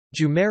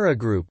Jumeirah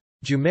Group.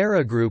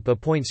 Jumeirah Group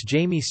appoints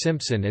Jamie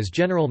Simpson as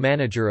General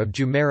Manager of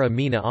Jumeirah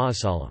MENA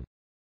Aasalam.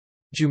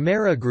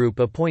 Jumeirah Group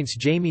appoints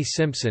Jamie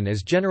Simpson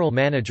as General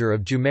Manager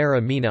of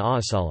Jumeirah MENA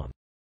Aasalam.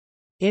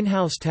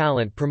 In-house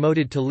talent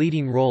promoted to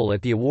leading role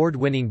at the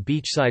award-winning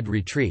beachside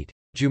retreat,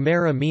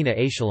 Jumeirah MENA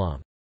Ashalam.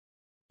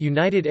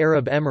 United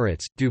Arab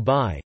Emirates,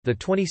 Dubai,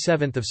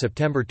 27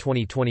 September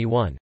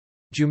 2021.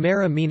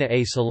 Jumeirah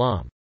MENA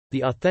Salam.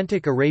 The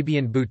authentic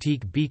Arabian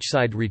boutique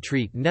beachside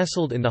retreat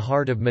nestled in the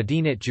heart of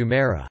Madinat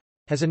Jumeirah,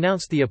 has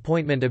announced the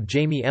appointment of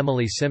Jamie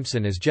Emily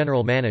Simpson as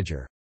General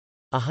Manager.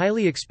 A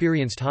highly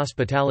experienced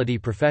hospitality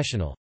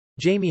professional,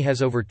 Jamie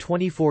has over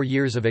 24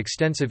 years of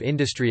extensive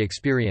industry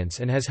experience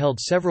and has held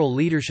several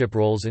leadership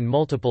roles in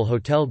multiple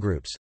hotel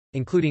groups,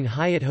 including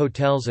Hyatt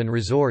Hotels and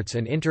Resorts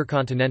and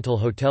Intercontinental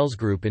Hotels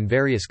Group in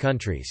various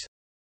countries.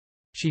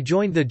 She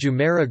joined the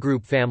Jumeirah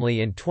Group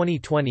family in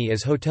 2020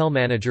 as hotel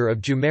manager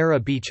of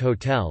Jumeirah Beach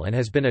Hotel and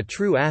has been a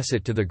true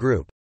asset to the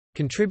group,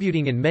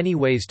 contributing in many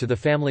ways to the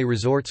family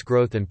resort's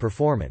growth and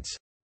performance.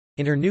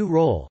 In her new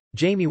role,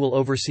 Jamie will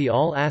oversee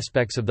all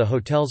aspects of the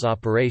hotel's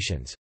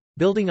operations,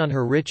 building on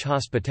her rich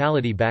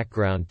hospitality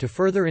background to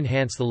further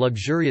enhance the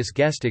luxurious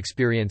guest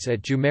experience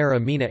at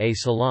Jumeirah MENA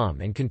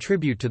Salam and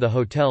contribute to the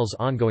hotel's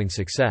ongoing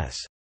success.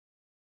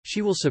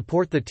 She will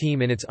support the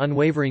team in its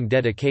unwavering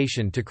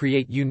dedication to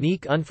create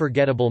unique,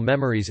 unforgettable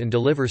memories and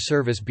deliver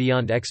service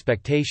beyond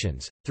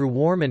expectations, through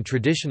warm and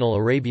traditional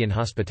Arabian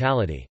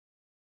hospitality.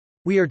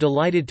 We are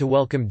delighted to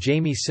welcome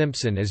Jamie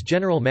Simpson as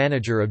General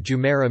Manager of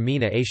Jumeirah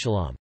MENA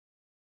Ashalam.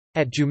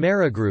 At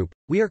Jumeirah Group,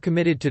 we are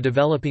committed to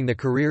developing the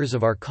careers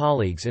of our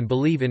colleagues and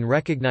believe in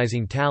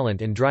recognizing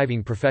talent and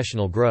driving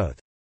professional growth.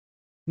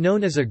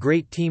 Known as a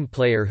great team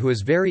player who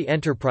is very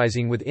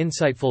enterprising with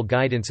insightful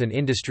guidance and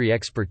industry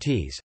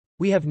expertise,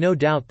 we have no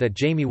doubt that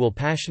Jamie will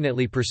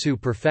passionately pursue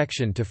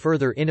perfection to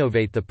further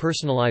innovate the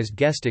personalized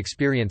guest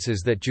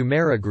experiences that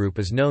Jumeirah Group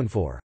is known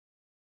for.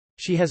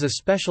 She has a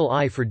special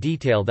eye for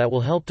detail that will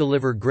help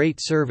deliver great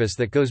service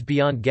that goes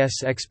beyond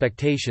guests'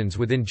 expectations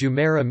within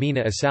Jumeirah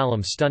MENA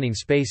Asalam's stunning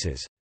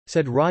spaces,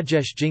 said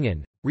Rajesh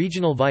Jingan,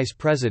 Regional Vice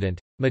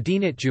President,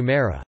 Madinat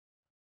Jumeirah.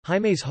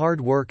 Jaime's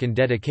hard work and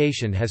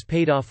dedication has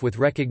paid off with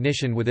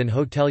recognition within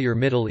Hotelier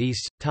Middle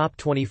East's Top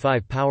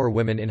 25 Power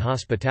Women in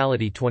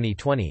Hospitality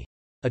 2020.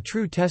 A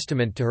true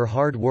testament to her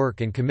hard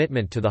work and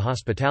commitment to the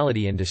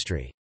hospitality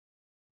industry.